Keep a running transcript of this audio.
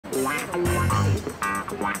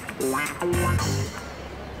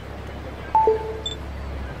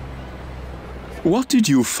What did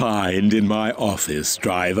you find in my office,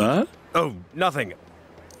 driver? Oh, nothing.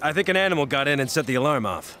 I think an animal got in and set the alarm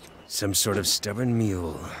off. Some sort of stubborn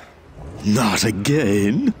mule. Not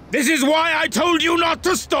again. This is why I told you not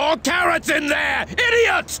to store carrots in there,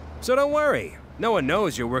 idiot! So don't worry. No one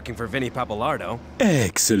knows you're working for Vinnie Pappalardo.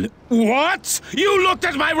 Excellent. What? You looked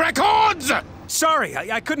at my records? Sorry,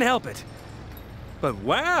 I couldn't help it. But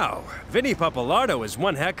wow, Vinnie Pappalardo is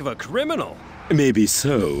one heck of a criminal. Maybe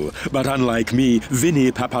so, but unlike me,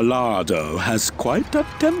 Vinnie Pappalardo has quite a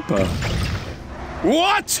temper.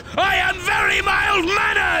 What? I am very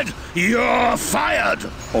mild-mannered! You're fired!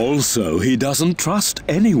 Also, he doesn't trust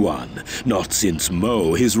anyone. Not since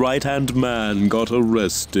Mo, his right-hand man, got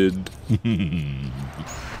arrested.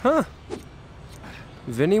 Huh.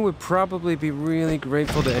 Vinnie would probably be really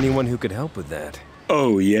grateful to anyone who could help with that.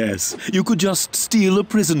 Oh, yes. You could just steal a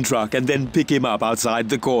prison truck and then pick him up outside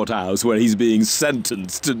the courthouse where he's being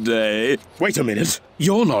sentenced today. Wait a minute.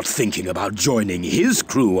 You're not thinking about joining his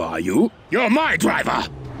crew, are you? You're my driver!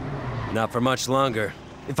 Not for much longer.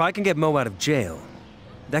 If I can get Mo out of jail,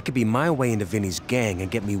 that could be my way into Vinnie's gang and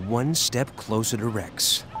get me one step closer to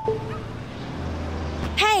Rex.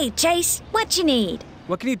 Hey, Chase, what you need?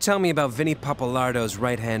 What can you tell me about Vinnie Pappalardo's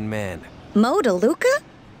right-hand man? Mo DeLuca?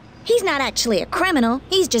 He's not actually a criminal.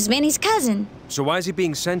 He's just Vinnie's cousin. So why is he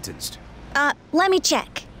being sentenced? Let me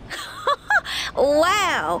check.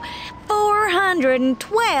 Wow!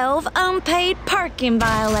 412 unpaid parking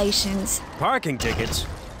violations. Parking tickets?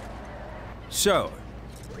 So,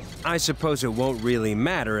 I suppose it won't really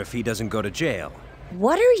matter if he doesn't go to jail.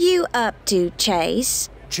 What are you up to, Chase?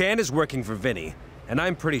 Chan is working for Vinnie, and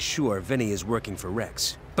I'm pretty sure Vinnie is working for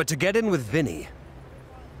Rex. But to get in with Vinnie,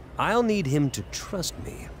 I'll need him to trust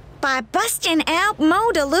me. By busting out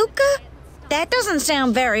Mo DeLuca? That doesn't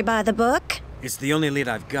sound very by the book. It's the only lead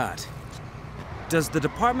I've got. Does the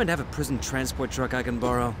department have a prison transport truck I can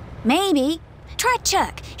borrow? Maybe. Try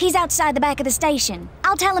Chuck. He's outside the back of the station.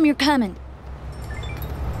 I'll tell him you're coming.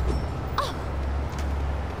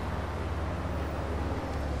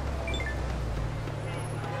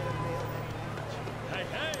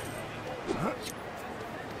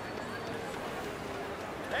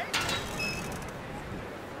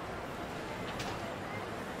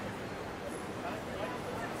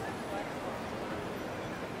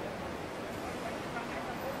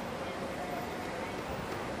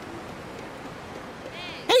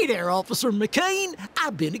 Hey there, Officer McCain.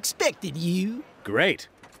 I've been expecting you. Great.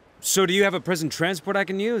 So do you have a prison transport I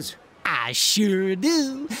can use? I sure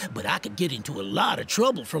do, but I could get into a lot of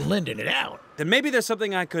trouble from lending it out. Then maybe there's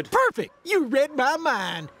something I could... Perfect! You read my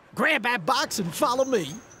mind. Grab that box and follow me.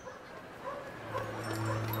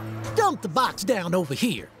 Dump the box down over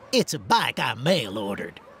here. It's a bike I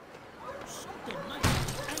mail-ordered.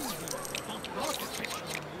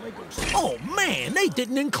 Oh, man, they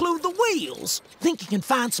didn't include the wheels. Think you can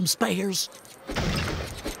find some spares?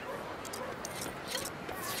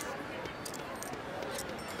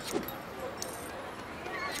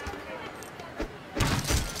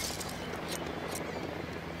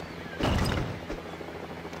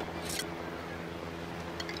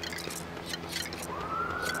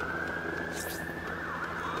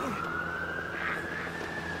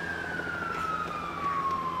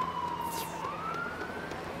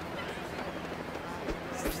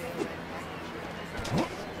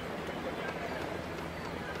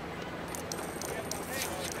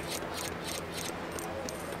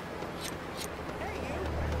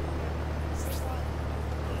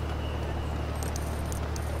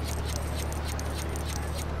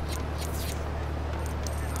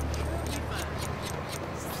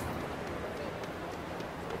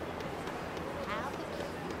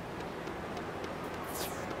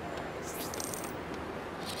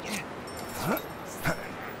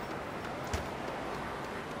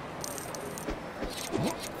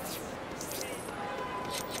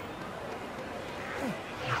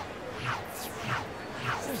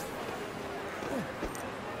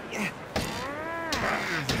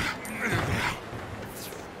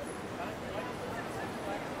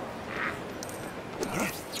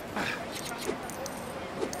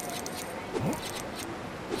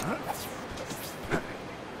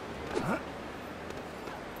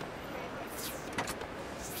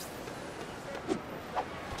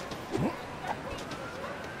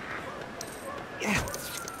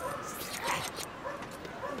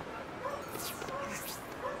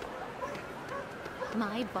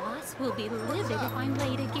 My boss will be livid if I'm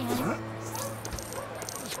late again.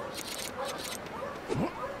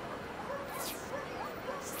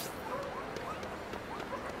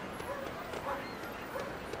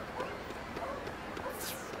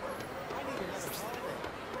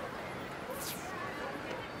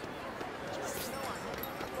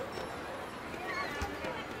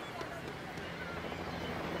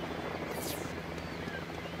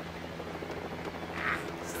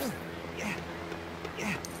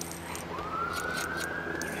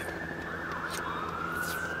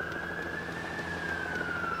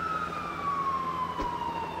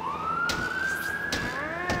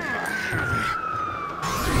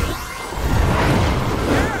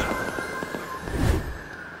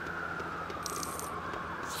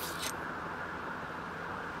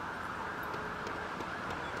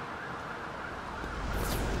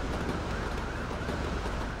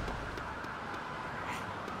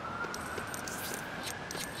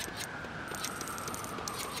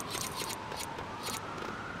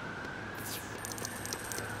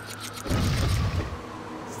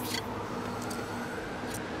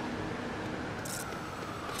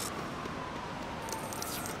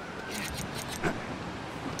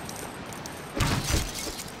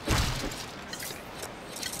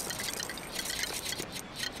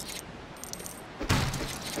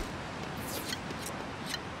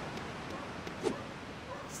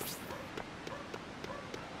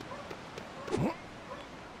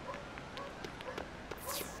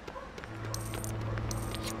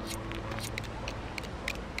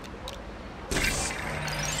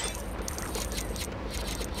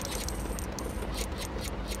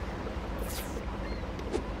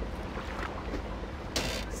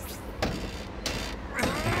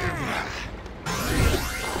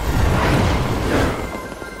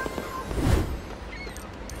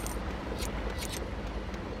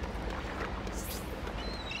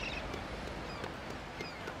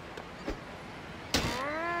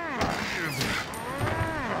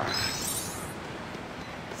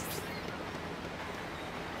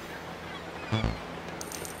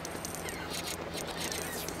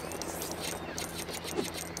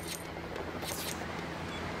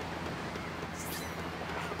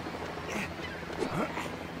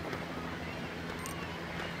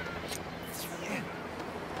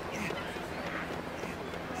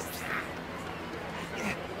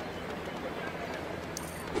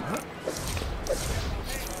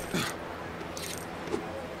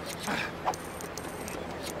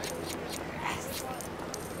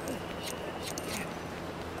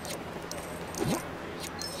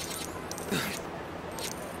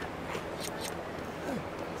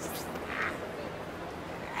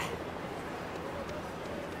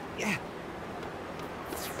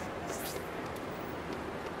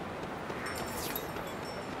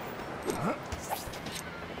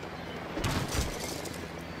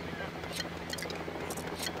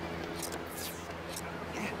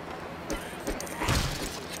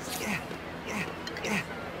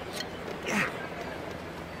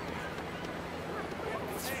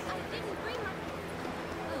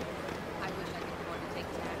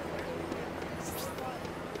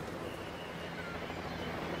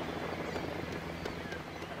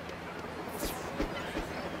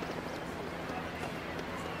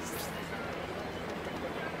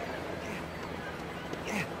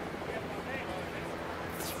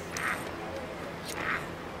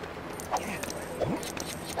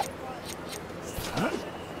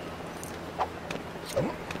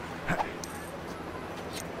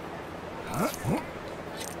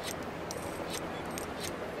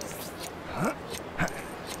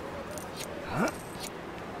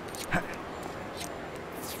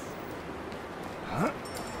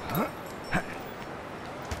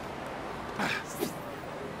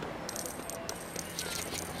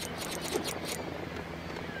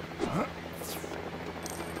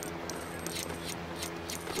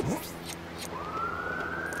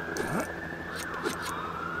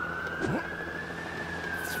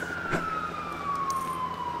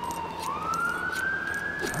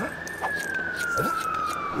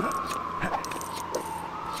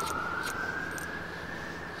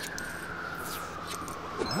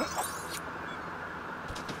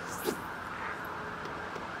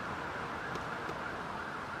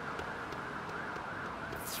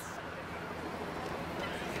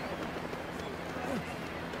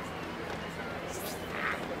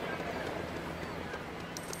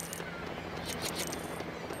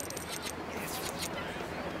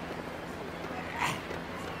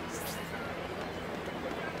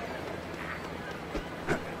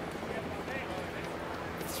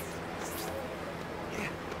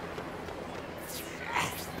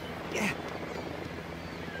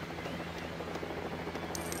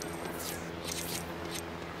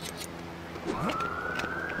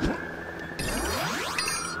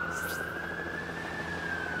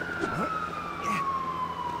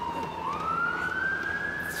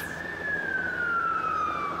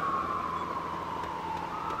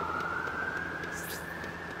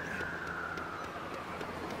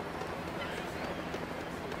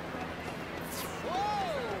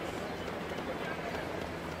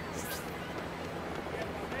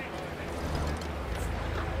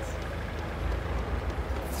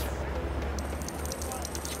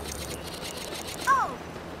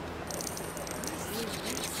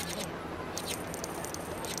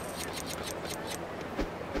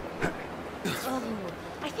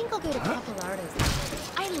 go to Couple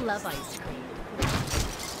Artists. I love ice cream.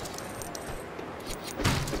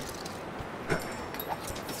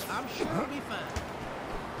 I'm sure it'll be fine.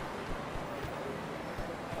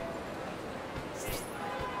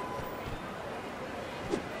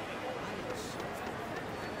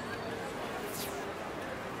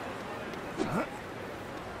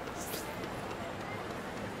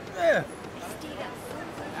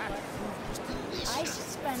 I should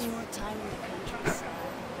spend more time in the countryside.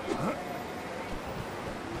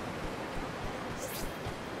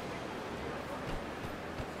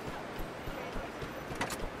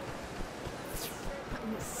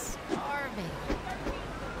 I'm starving.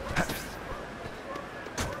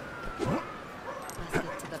 Let's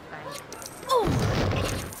get to the bank.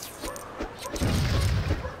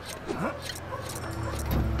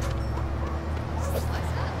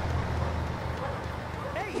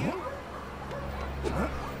 Hey, you!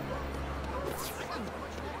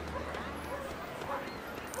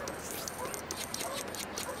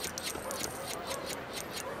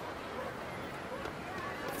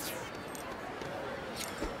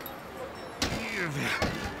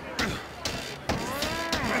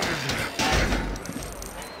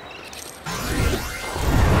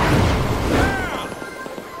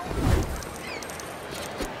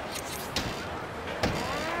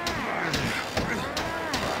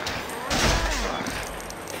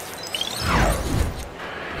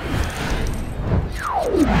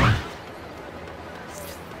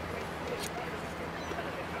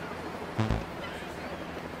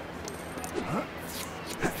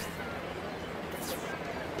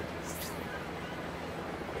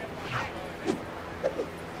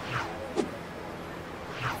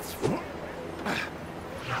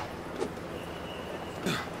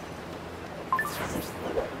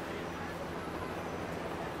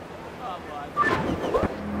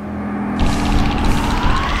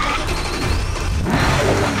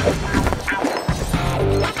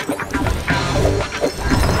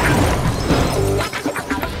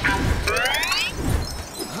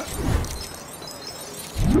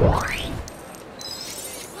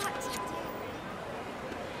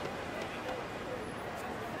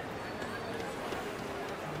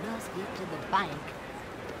 Get to the bank.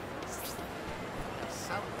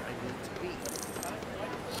 Somewhere I need to be.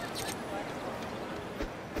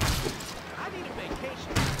 I need a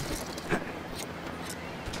vacation.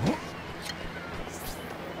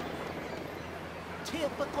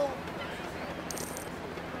 Typical.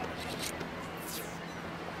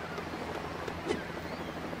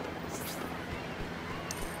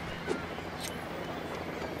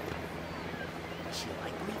 She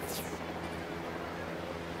like me.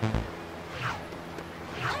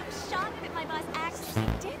 I'm shocked that my boss actually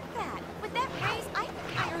did that. With that raise, I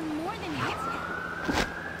think I earn more than his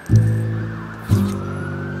now.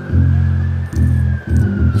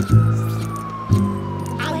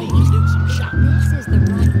 I need to do some shopping. This is the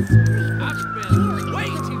right street. I've spent way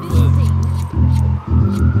too long.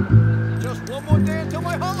 Just one more day until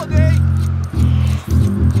my holiday.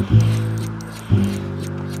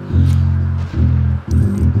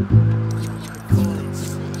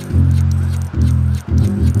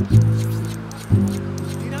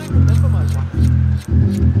 Did I remember my wife?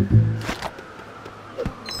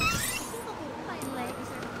 My legs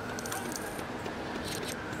are...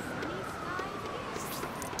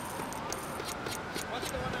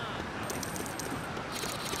 What's going on?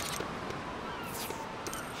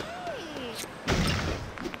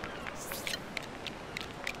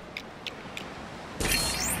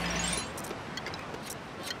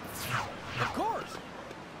 Of course.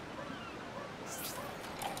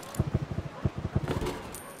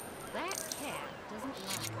 That cat doesn't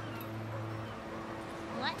like me.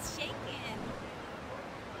 Let's shake it.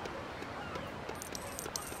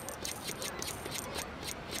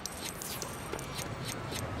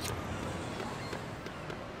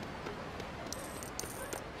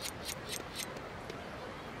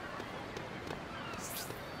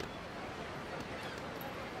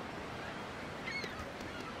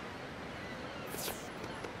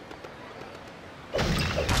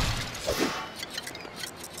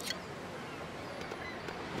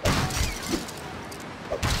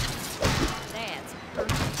 That's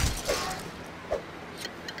perfect.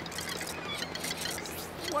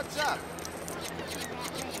 What's up?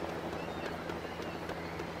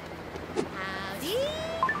 Howdy.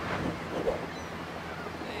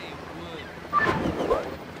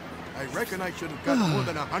 I reckon I should have got more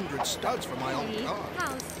than 100 studs for my own car.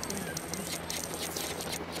 How's things?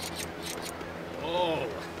 Oh,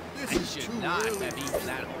 This I is should too not early. have eaten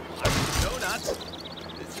that whole lot of donuts.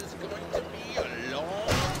 This is going to be a long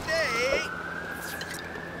day.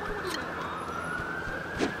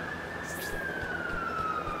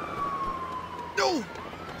 No!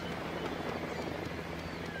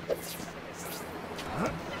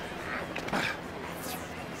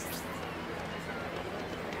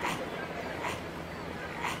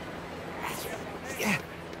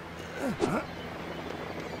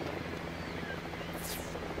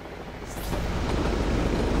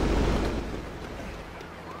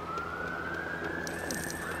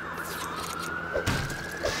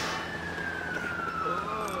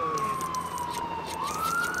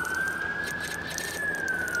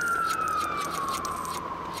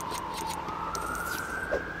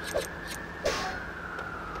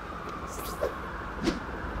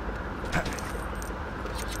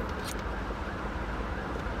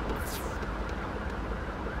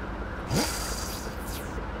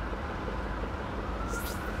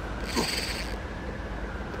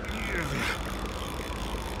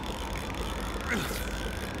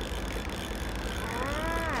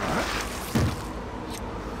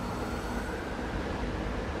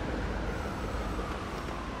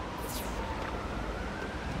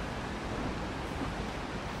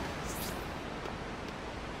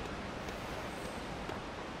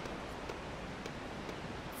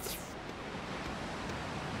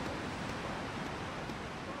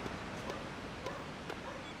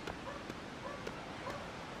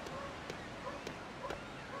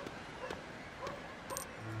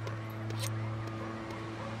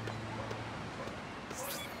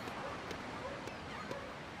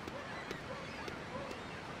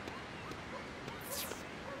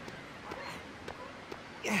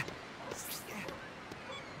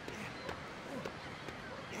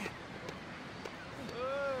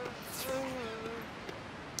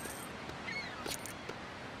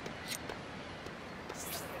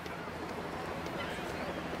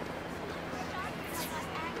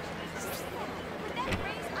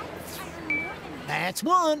 That's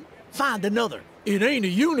one. Find another. It ain't a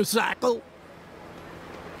unicycle.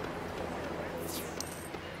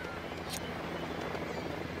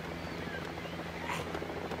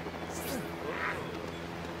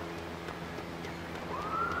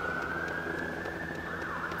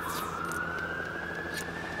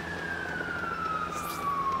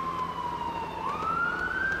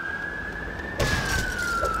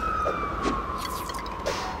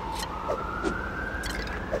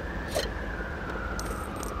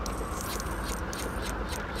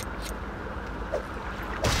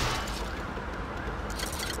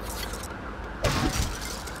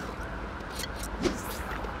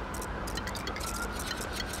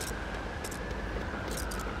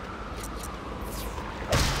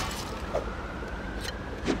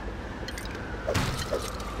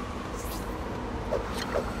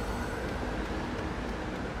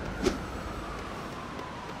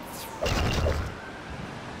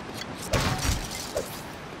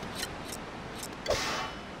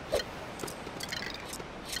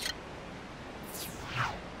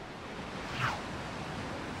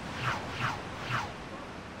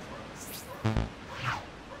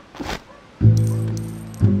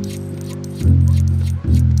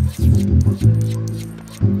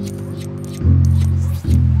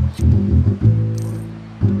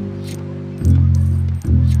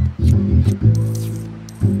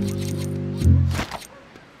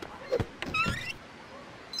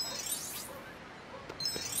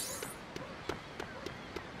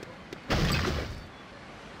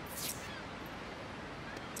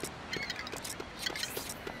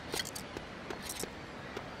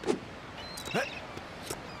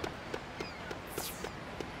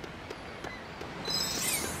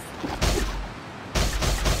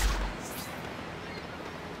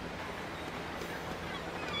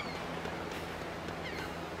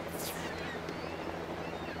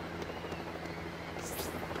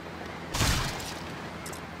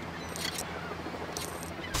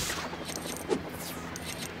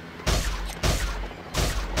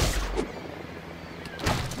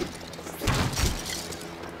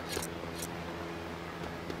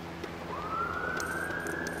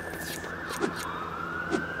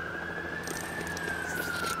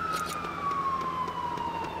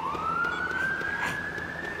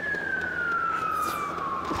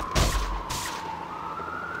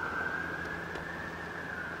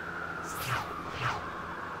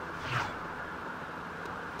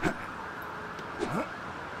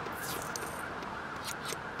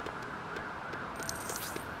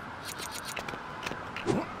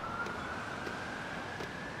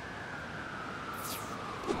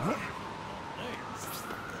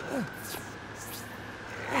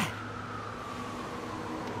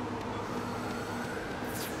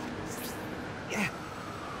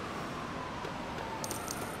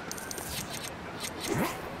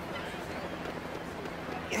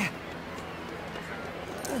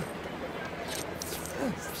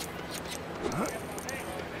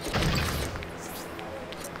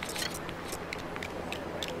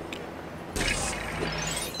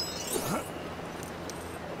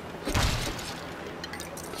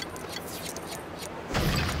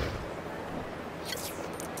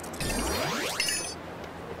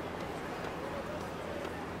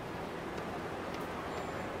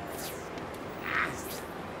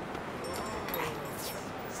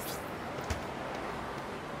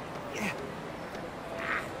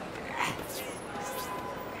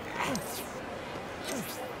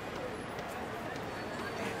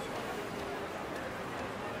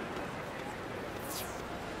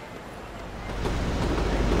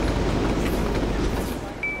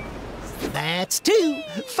 That's two.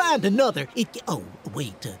 Find another. Oh,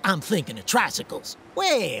 wait, I'm thinking of tricycles.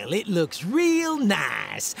 Well, it looks real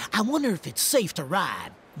nice. I wonder if it's safe to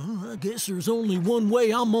ride. Well, I guess there's only one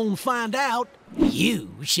way I'm gonna find out.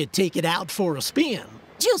 You should take it out for a spin.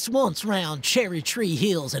 Just once round Cherry Tree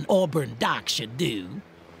Hills and Auburn Dock should do.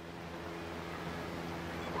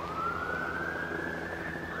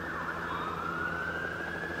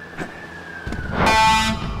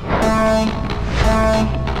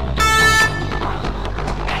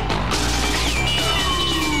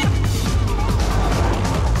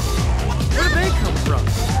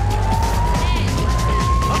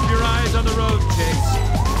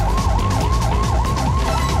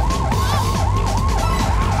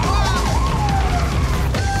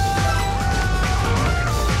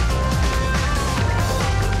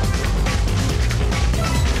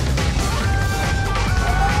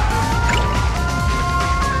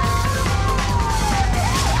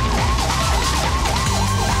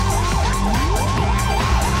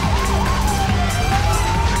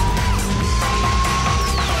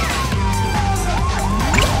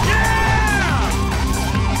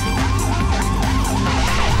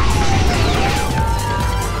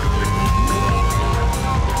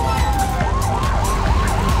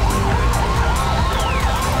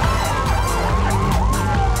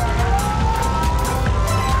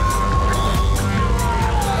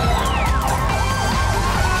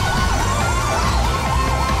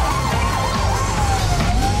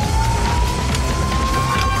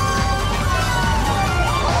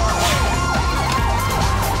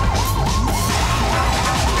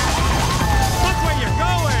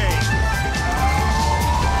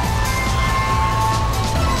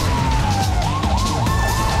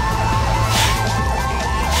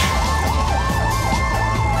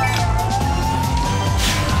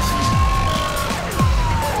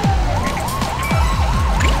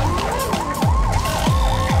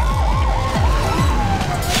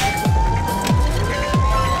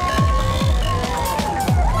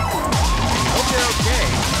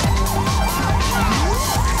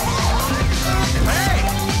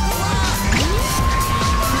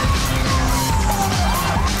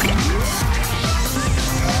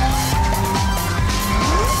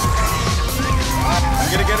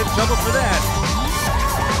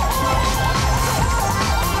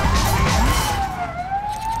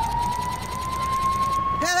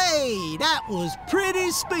 Hey, that was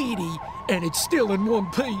pretty speedy, and it's still in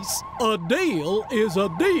one piece. A deal is a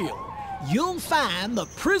deal. You'll find the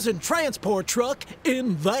prison transport truck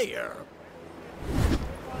in there.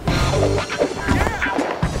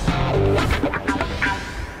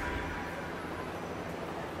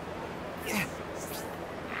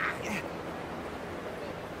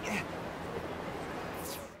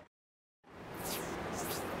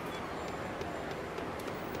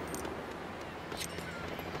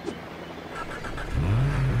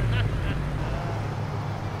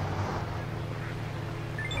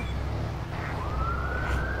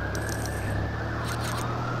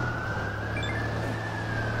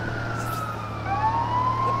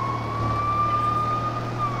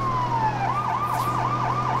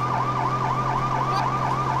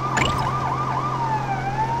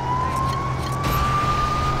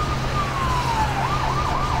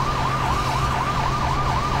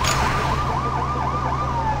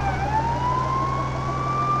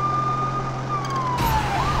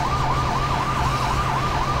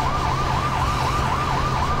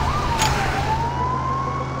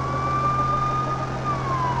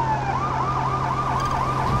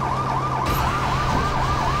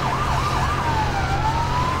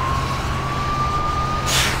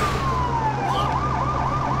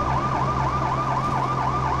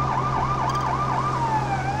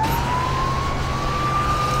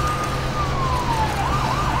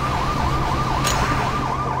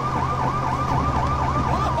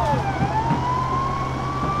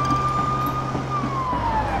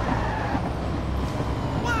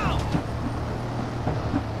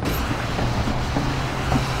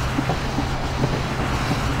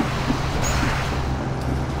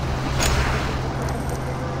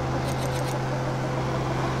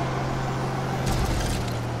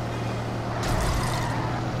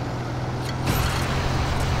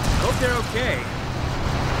 They're okay.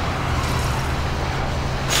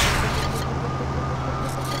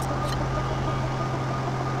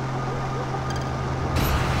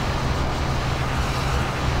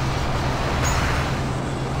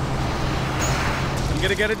 I'm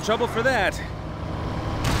gonna get in trouble for that.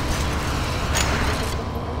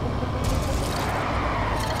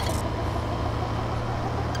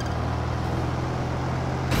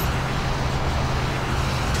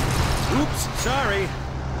 Oops, sorry.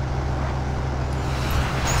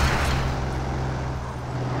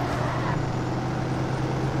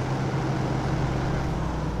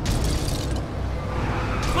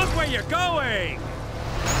 Where you're going!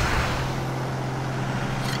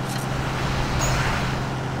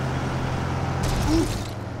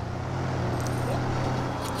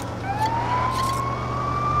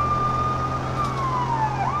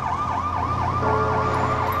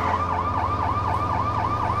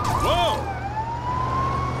 Whoa!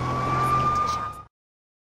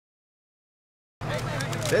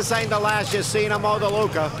 This ain't the last you've seen of Mo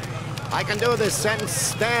DeLuca. I can do this sentence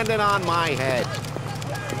standing on my head.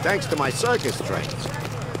 Thanks to my circus trains.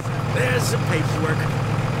 There's the paperwork.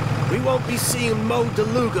 We won't be seeing Mo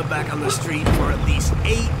DeLuca back on the street for at least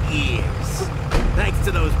 8 years. Thanks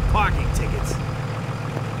to those parking tickets.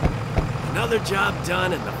 Another job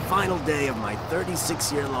done and the final day of my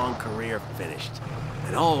 36-year-long career finished.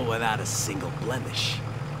 And all without a single blemish.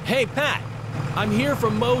 Hey, Pat. I'm here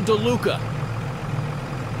from Mo DeLuca.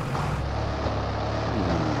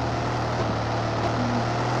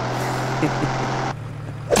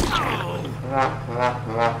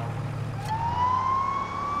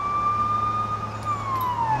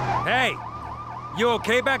 Hey! You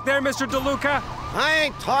okay back there, Mr. DeLuca? I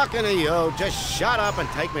ain't talking to you. Just shut up and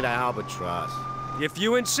take me to Albatross. If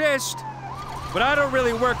you insist. But I don't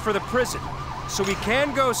really work for the prison, so we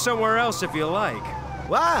can go somewhere else if you like.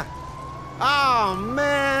 What? Oh,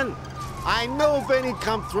 man. I knew Vinny'd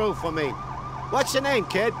come through for me. What's your name,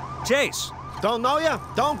 kid? Chase. Don't know you?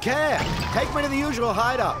 Don't care. Take me to the usual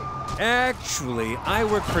hideout. Actually, I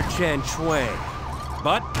work for Chan Chuang,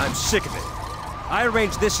 but I'm sick of it. I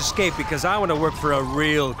arranged this escape because I want to work for a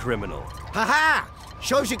real criminal. Ha-ha!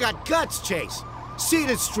 Shows you got guts, Chase.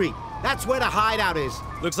 Cedar Street. That's where the hideout is.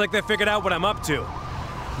 Looks like they figured out what I'm up to.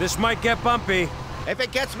 This might get bumpy. If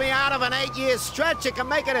it gets me out of an 8-year stretch, you can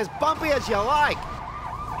make it as bumpy as you like.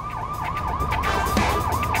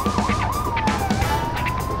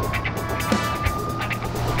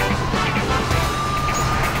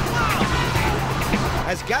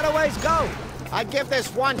 As getaways go, I give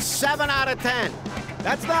this one 7 out of 10.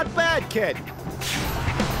 That's not bad, kid.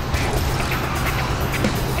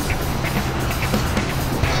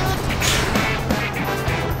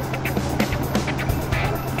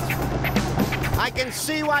 I can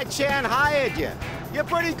see why Chan hired you. You're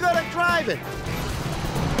pretty good at driving.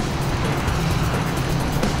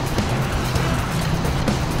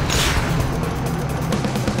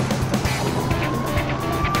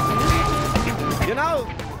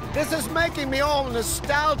 making me all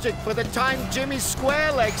nostalgic for the time Jimmy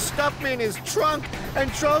Squarelegs stuffed me in his trunk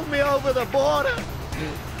and drove me over the border.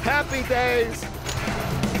 Happy days.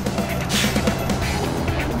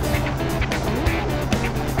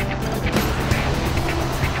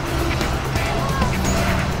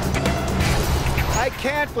 I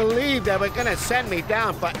can't believe they were gonna send me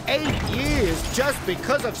down for 8 years just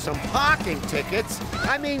because of some parking tickets.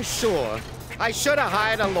 I mean, sure, I should have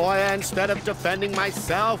hired a lawyer instead of defending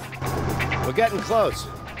myself. We're getting close.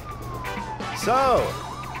 So,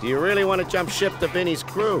 do you really want to jump ship to Vinny's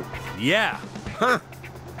crew? Yeah. Huh.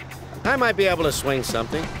 I might be able to swing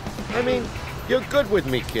something. I mean, you're good with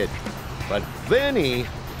me, kid. But Vinny,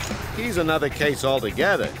 he's another case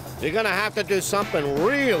altogether. You're gonna have to do something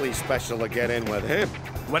really special to get in with him.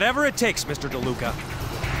 Whatever it takes, Mr. DeLuca.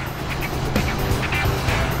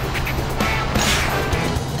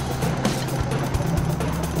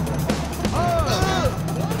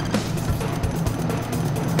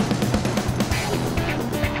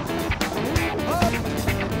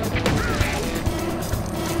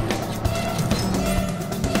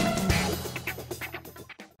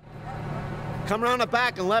 Come around the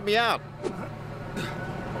back and let me out.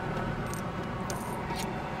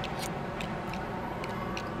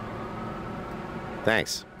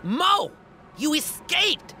 Thanks. Mo! You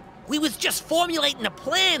escaped! We was just formulating a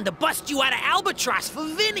plan to bust you out of Albatross for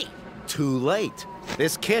Vinny. Too late.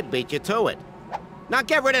 This kid beat you to it. Now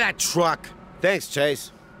get rid of that truck. Thanks,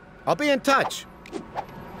 Chase. I'll be in touch.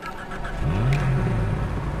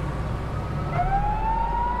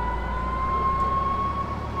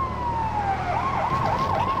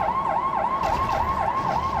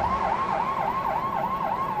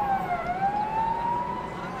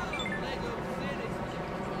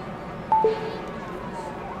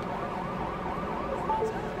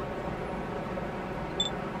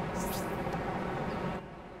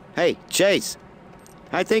 Hey, Chase.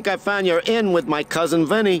 I think I found your in with my cousin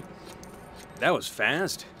Vinny. That was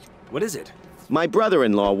fast. What is it? My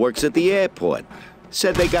brother-in-law works at the airport.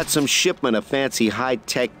 Said they got some shipment of fancy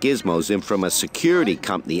high-tech gizmos in from a security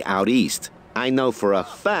company out east. I know for a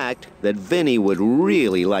fact that Vinny would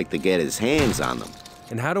really like to get his hands on them.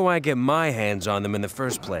 And how do I get my hands on them in the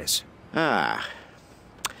first place? Ah.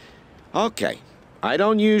 Okay. I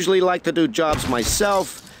don't usually like to do jobs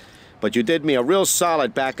myself, but you did me a real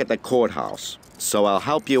solid back at the courthouse. So I'll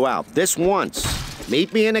help you out. This once.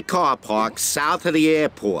 Meet me in a car park south of the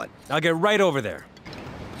airport. I'll get right over there.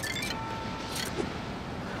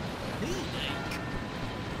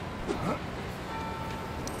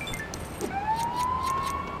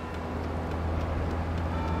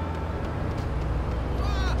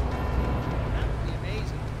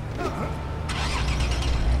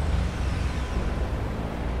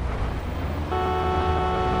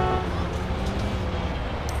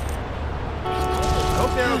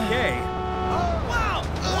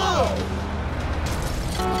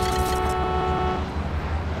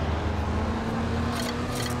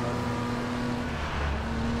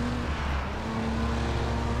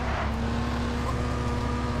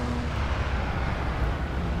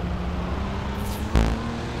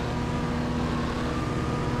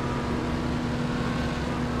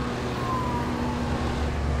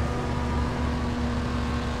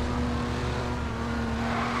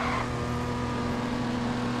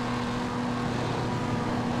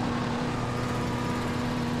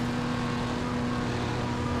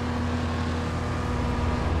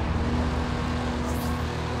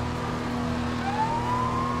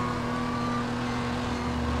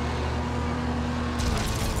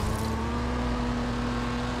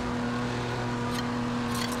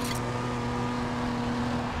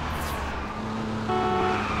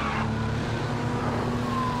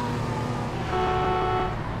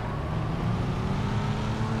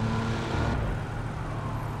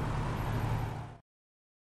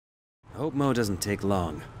 Hope Mo doesn't take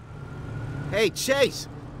long. Hey, Chase.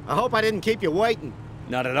 I hope I didn't keep you waiting.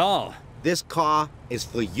 Not at all. This car is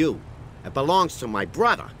for you. It belongs to my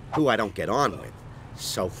brother, who I don't get on with.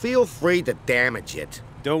 So feel free to damage it.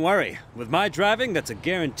 Don't worry. With my driving, that's a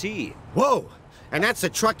guarantee. Whoa! And that's the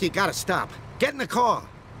truck you gotta stop. Get in the car.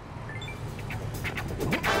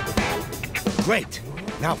 Great.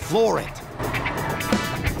 Now floor it.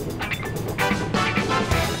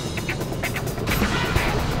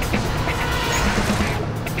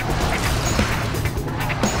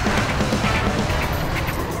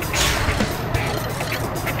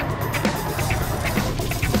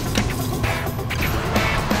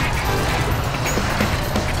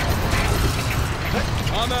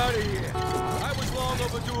 I'm out of here. I was long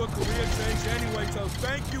overdue a career change anyway, so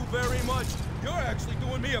thank you very much. You're actually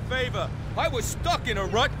doing me a favor. I was stuck in a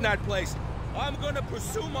rut in that place. I'm gonna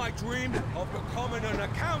pursue my dream of becoming an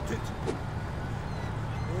accountant.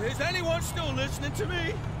 Is anyone still listening to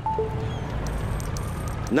me?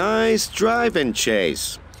 Nice driving,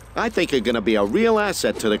 Chase. I think you're gonna be a real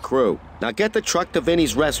asset to the crew. Now get the truck to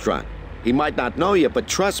Vinny's restaurant. He might not know you, but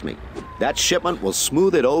trust me, that shipment will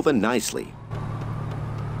smooth it over nicely.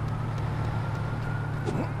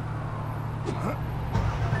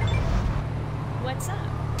 What's up?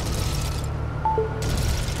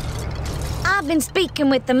 I've been speaking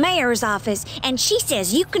with the mayor's office, and she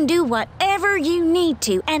says you can do whatever you need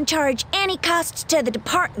to and charge any costs to the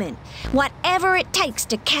department. Whatever it takes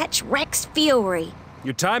to catch Rex Fury.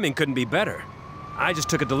 Your timing couldn't be better. I just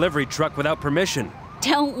took a delivery truck without permission.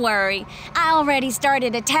 Don't worry. I already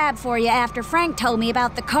started a tab for you after Frank told me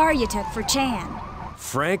about the car you took for Chan.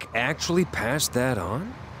 Frank actually passed that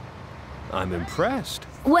on? I'm impressed.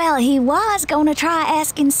 Well, he was gonna try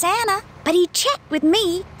asking Santa, but he checked with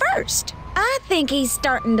me first. I think he's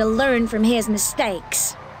starting to learn from his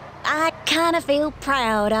mistakes. I kinda feel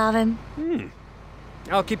proud of him.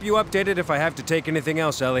 I'll keep you updated if I have to take anything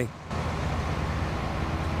else, Ellie.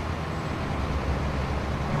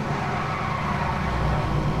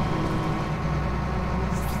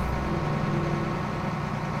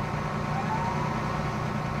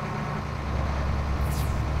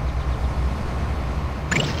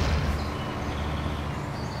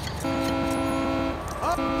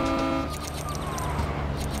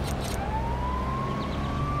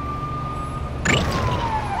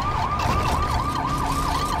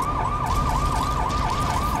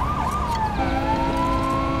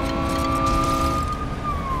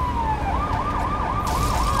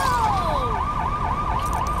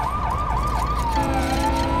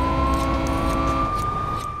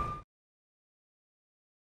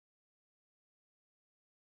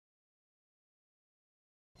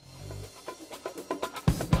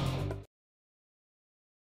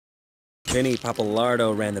 Vinny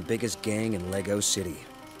Pappalardo ran the biggest gang in Lego City.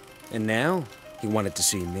 And now, he wanted to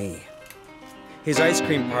see me. His ice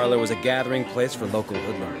cream parlor was a gathering place for local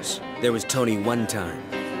hoodlums. There was Tony One Time.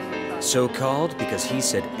 So called because he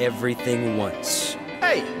said everything once.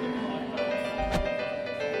 Hey!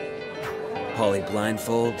 Paulie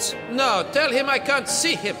Blindfolds. No, tell him I can't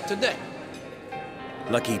see him today.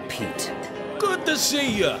 Lucky Pete. Good to see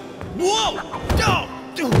you. Whoa!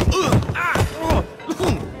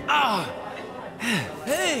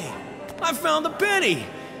 Hey, I found the penny.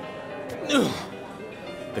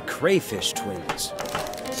 The Crayfish Twins.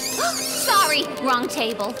 Sorry, wrong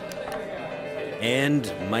table.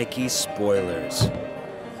 And Mikey Spoilers.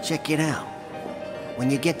 Check it out. When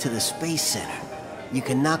you get to the Space Center, you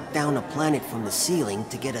can knock down a planet from the ceiling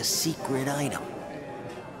to get a secret item.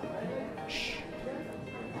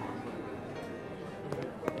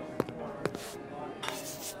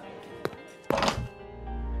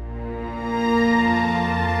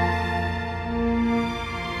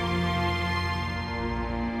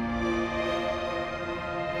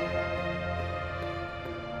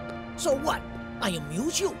 So what? I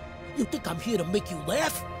amuse you? You think I'm here to make you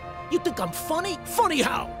laugh? You think I'm funny? Funny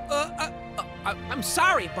how? I'm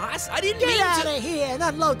sorry, boss. I didn't mean Get out to... of here and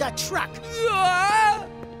unload that truck.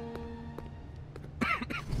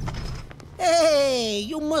 Hey,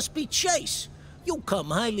 you must be Chase. You come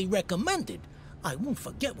highly recommended. I won't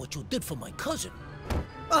forget what you did for my cousin.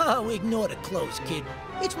 Oh, ignore the clothes, kid.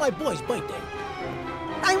 It's my boy's birthday.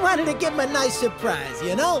 I wanted to give him a nice surprise,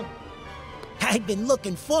 you know? I've been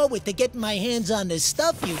looking forward to getting my hands on the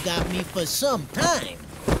stuff you got me for some time.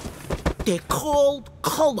 They're called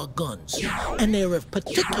color guns, and they're of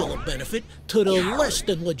particular benefit to the less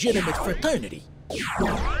than legitimate fraternity.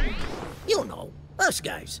 You know, us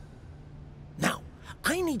guys. Now,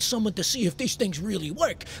 I need someone to see if these things really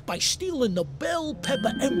work by stealing the bell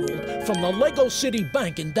pepper emerald from the Lego City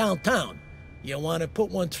Bank in downtown. You want to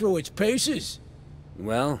put one through its paces?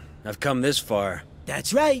 Well, I've come this far.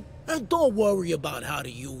 That's right. And don't worry about how to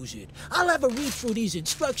use it. I'll have a read through these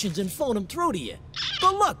instructions and phone them through to you.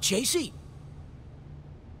 Good luck, Chasey.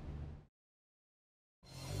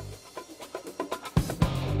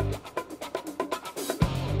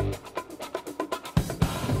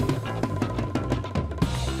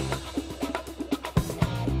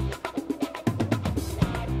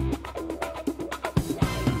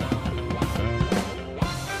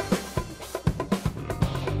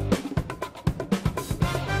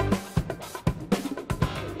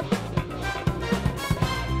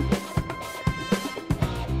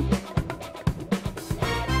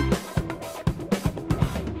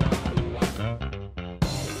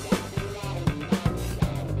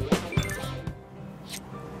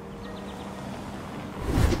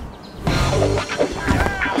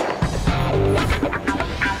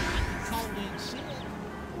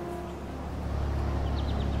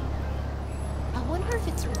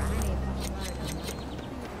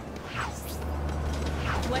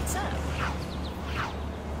 What's up?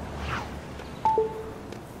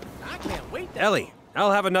 I can't wait. Ellie,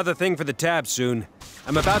 I'll have another thing for the tab soon.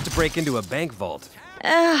 I'm about to break into a bank vault.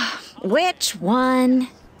 Which one?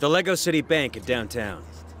 The Lego City Bank in downtown.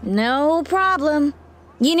 No problem.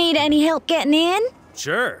 You need any help getting in?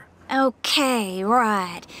 Sure. Okay,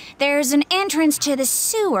 right. There's an entrance to the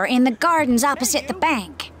sewer in the gardens opposite the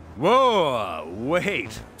bank. Whoa,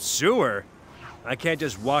 wait. Sewer? I can't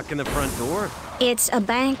just walk in the front door? It's a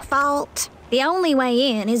bank vault. The only way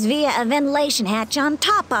in is via a ventilation hatch on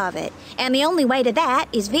top of it, and the only way to that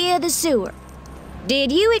is via the sewer.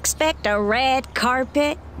 Did you expect a red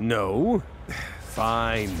carpet? No.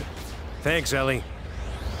 Fine. Thanks, Ellie.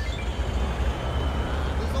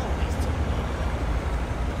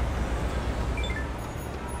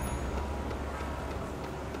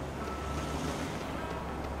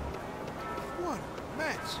 What a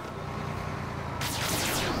mess.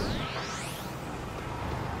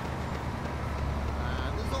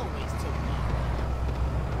 There's always tomorrow.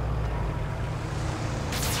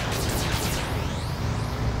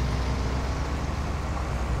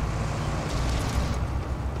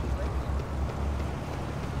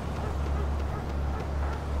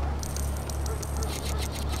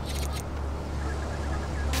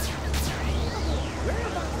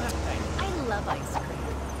 I love ice cream.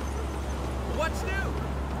 What's new?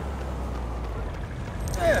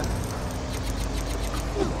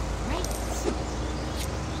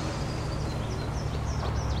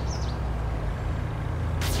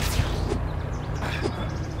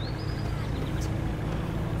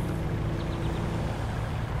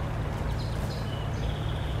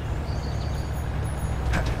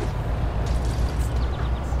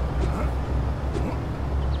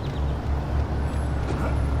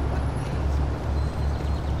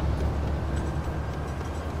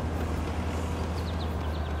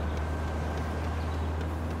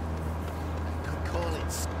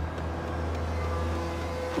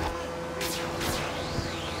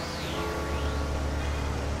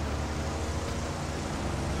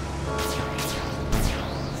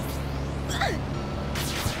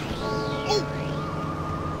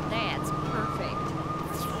 That's perfect.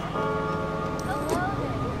 Hello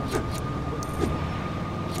there.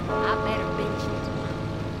 I better bench it.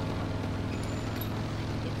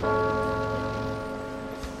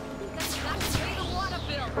 Got to pay the water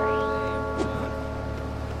bill.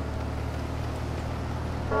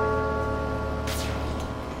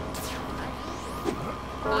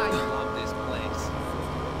 I love this place.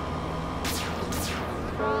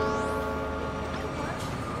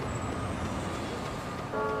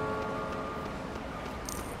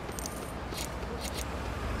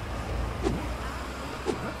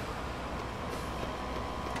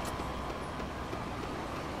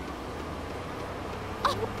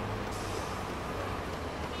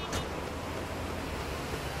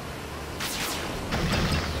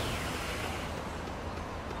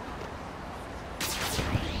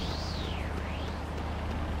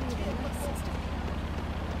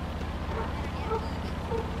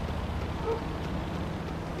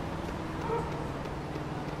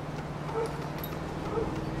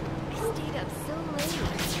 I stayed up so late.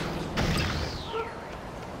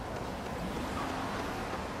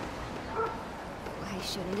 I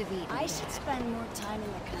shouldn't have eaten. I should spend more time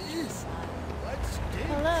in the countryside.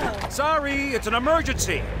 Hello. Sorry, it's an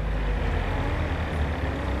emergency.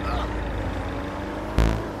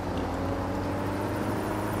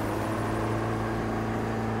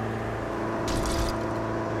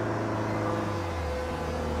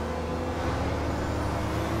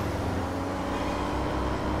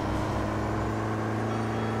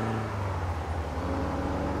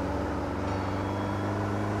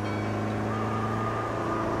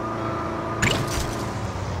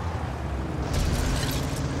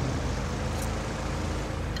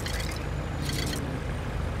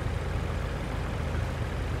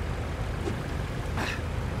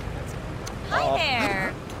 Hi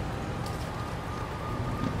there.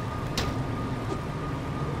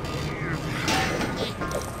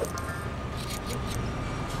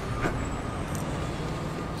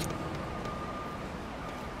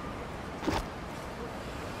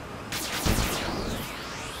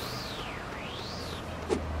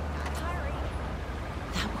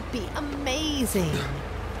 That would be amazing.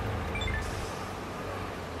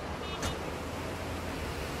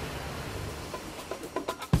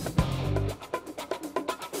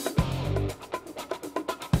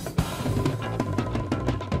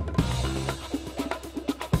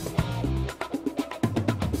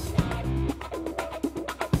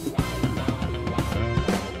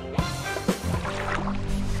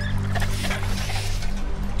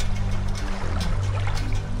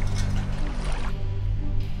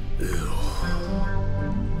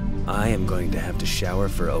 shower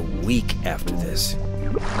for a week after this.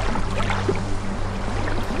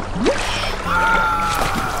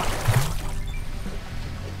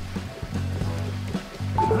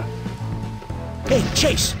 Hey,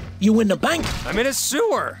 Chase, you in the bank? I'm in a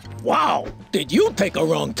sewer! Wow, did you take a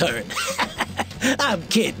wrong turn? I'm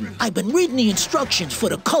kidding. I've been reading the instructions for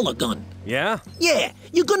the color gun. Yeah? Yeah,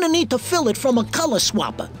 you're gonna need to fill it from a color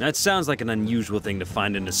swapper. That sounds like an unusual thing to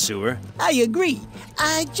find in a sewer. I agree.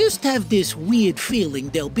 I just have this weird feeling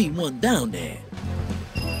there'll be one down there.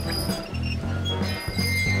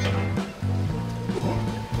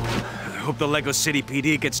 I hope the Lego City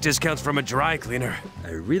PD gets discounts from a dry cleaner.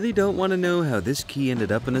 I really don't want to know how this key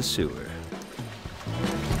ended up in a sewer.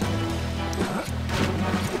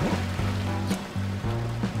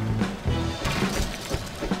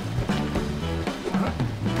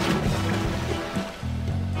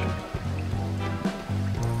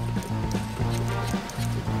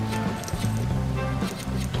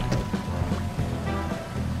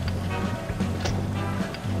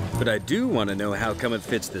 But I do want to know how come it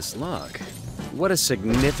fits this lock. What a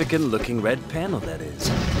significant looking red panel that is.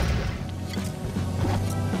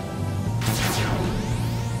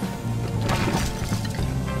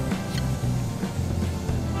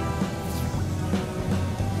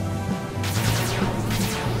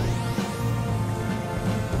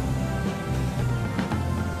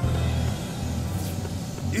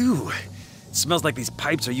 Ew, it smells like these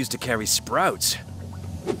pipes are used to carry sprouts.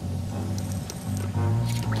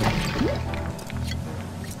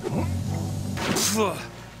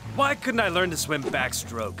 Why couldn't I learn to swim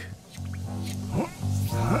backstroke?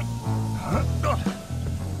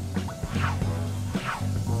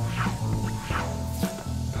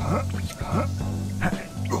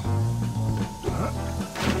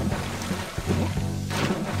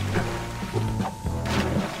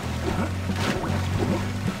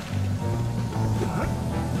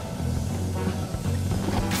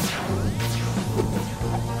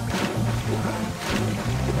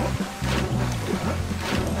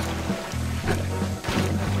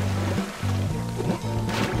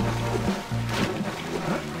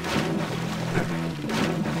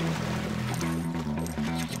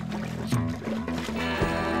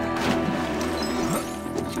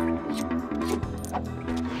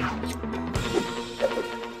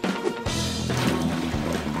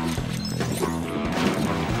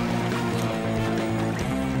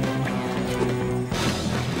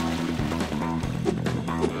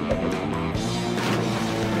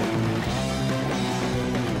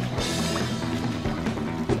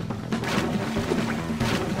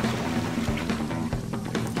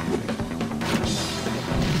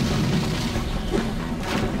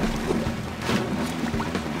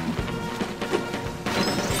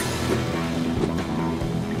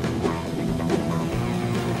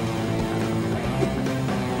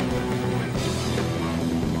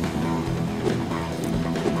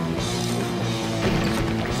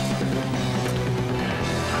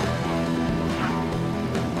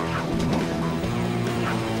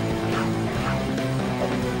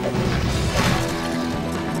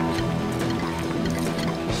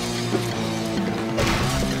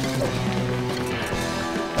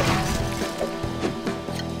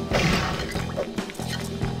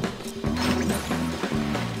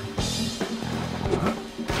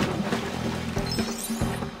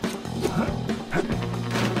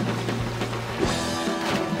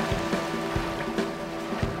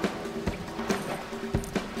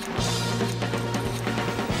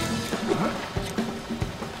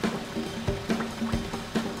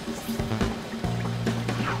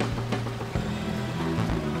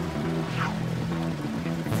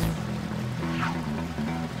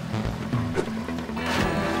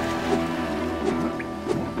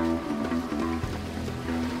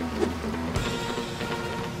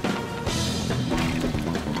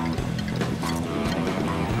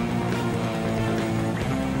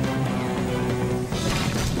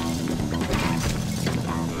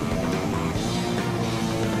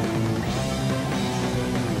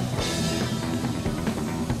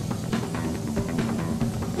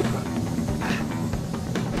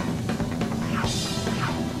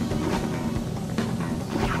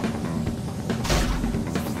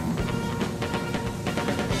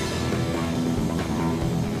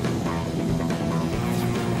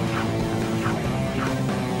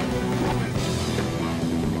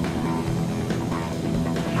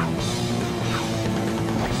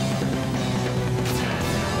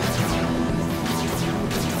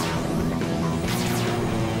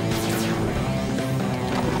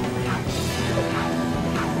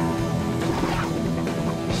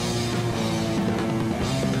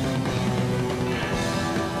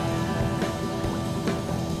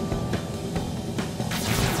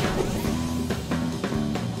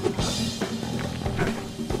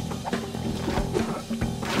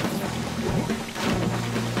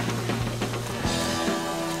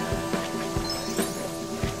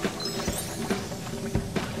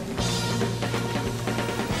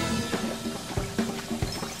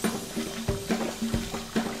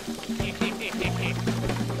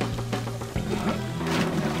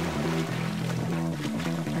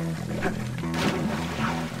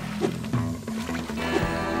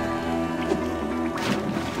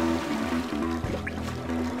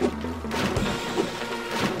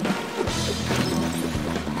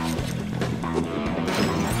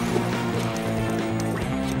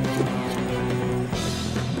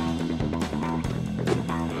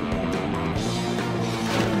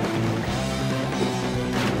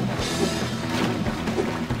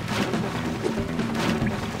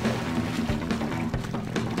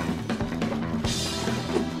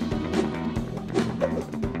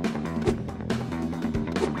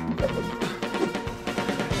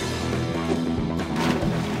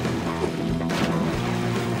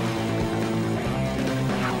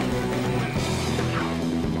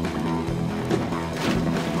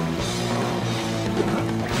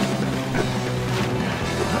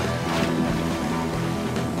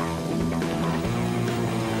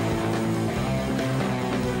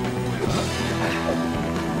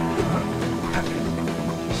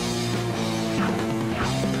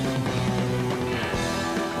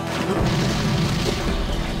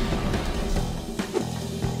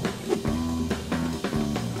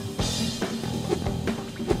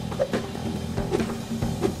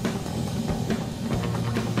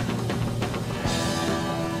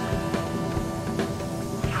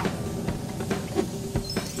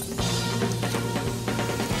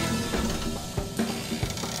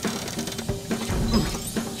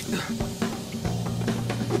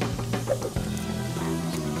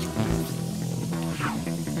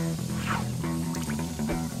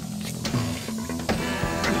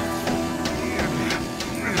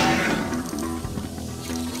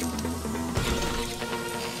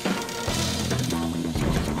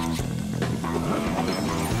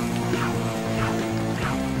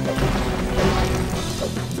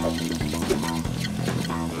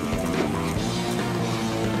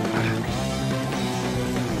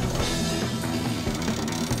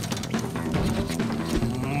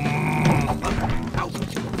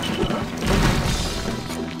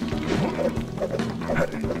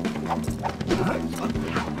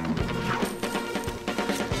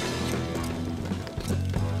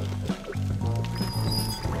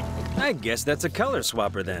 I guess that's a color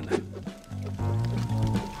swapper then.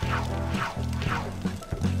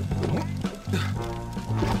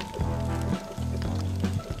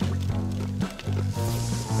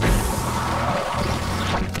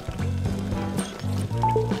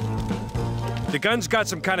 The gun's got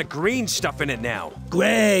some kind of green stuff in it now.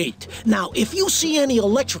 Great. Now, if you see any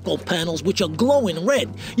electrical panels which are glowing red,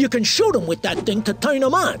 you can shoot them with that thing to turn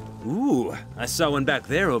them on. Ooh, I saw one back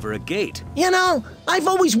there over a gate. You know, I've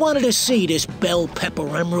always wanted to see this bell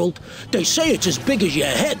pepper emerald. They say it's as big as your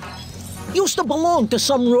head. Used to belong to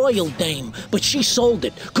some royal dame, but she sold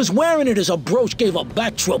it, 'cause wearing it as a brooch gave her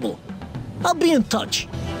back trouble. I'll be in touch.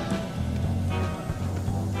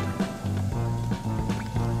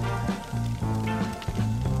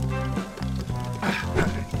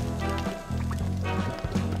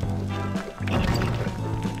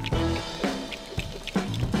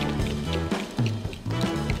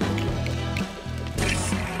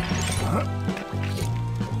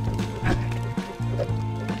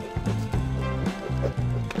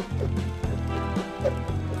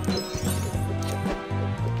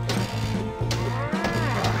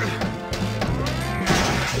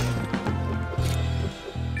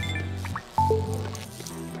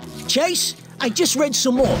 Chase, I just read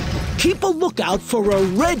some more. Keep a lookout for a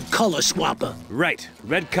red color swapper. Right,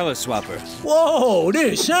 red color swapper. Whoa,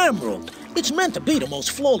 this emerald. It's meant to be the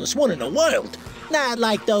most flawless one in the world. Not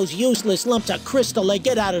like those useless lumps of crystal they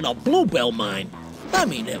get out of the bluebell mine. I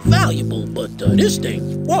mean, they're valuable, but this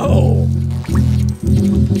thing, whoa.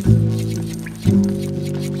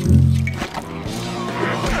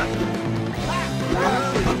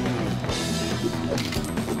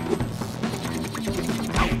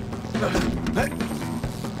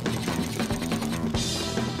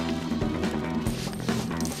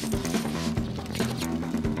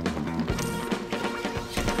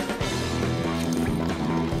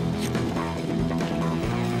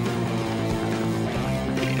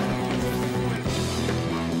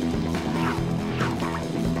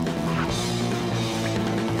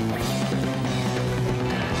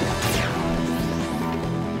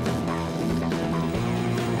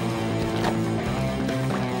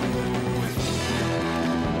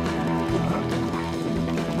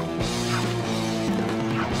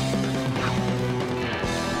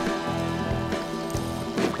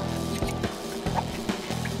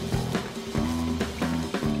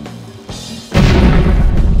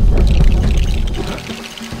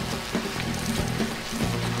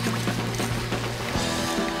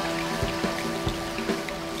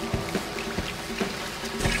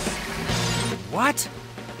 What?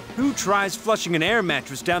 Who tries flushing an air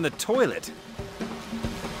mattress down the toilet?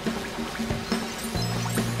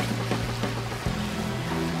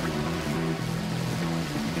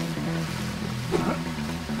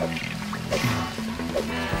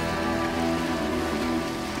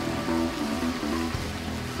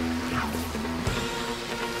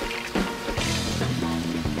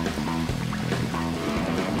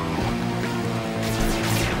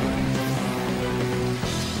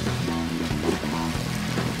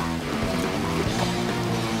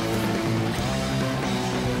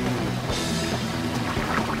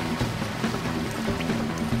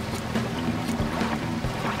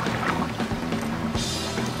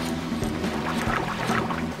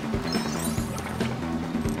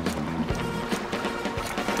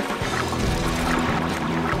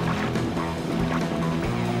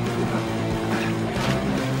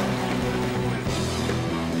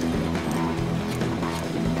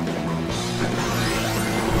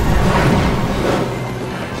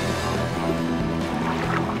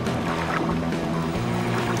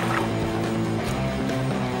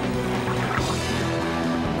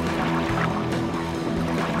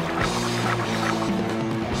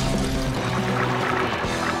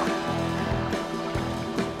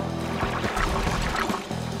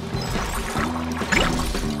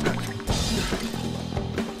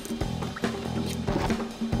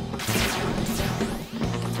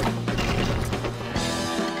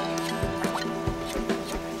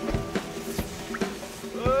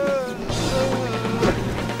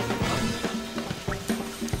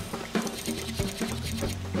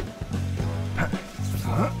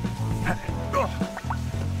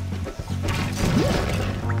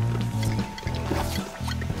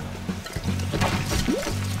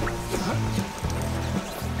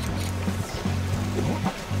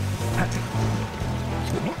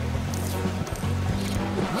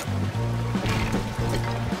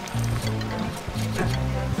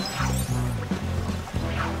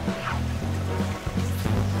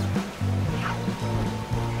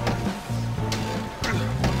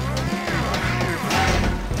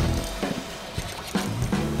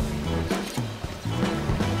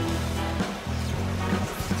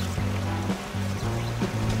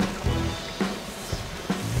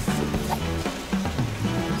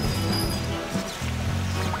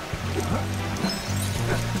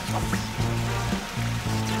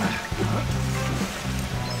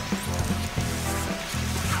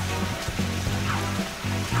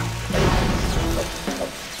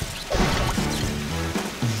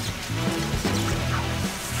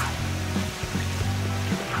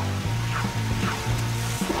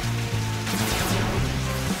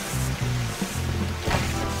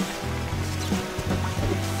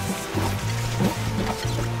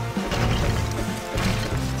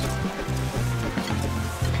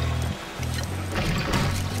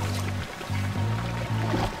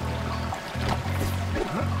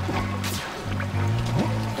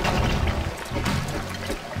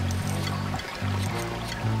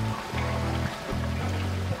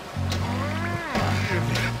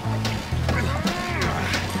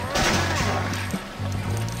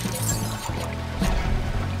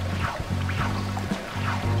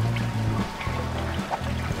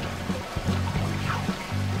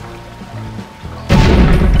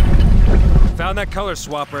 Found that color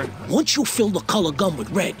swapper. Once you fill the color gun with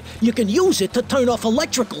red, you can use it to turn off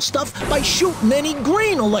electrical stuff by shooting any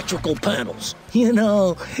green electrical panels. You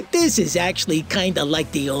know, this is actually kinda like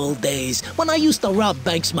the old days when I used to rob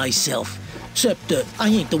banks myself. Except I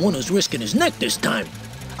ain't the one who's risking his neck this time.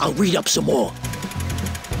 I'll read up some more.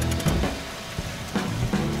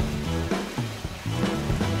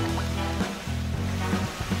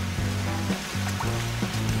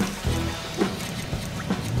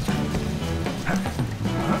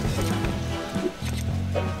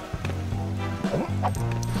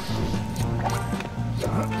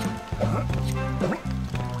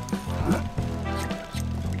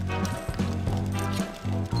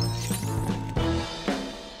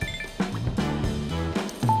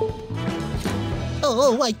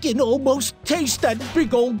 Oh, I can almost taste that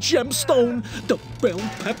big old gemstone. The bell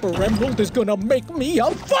pepper emerald is gonna make me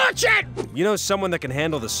a fortune! You know someone that can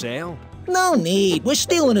handle the sale? No need. We're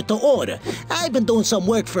stealing it to order. I've been doing some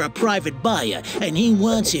work for a private buyer, and he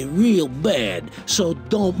wants it real bad, so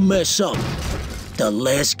don't mess up. The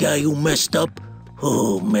last guy who messed up?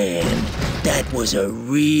 Oh, man, that was a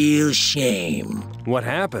real shame. What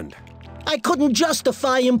happened? I couldn't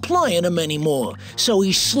justify employing him anymore, so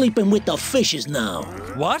he's sleeping with the fishes now.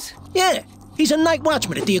 What? Yeah, he's a night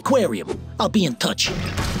watchman at the aquarium. I'll be in touch.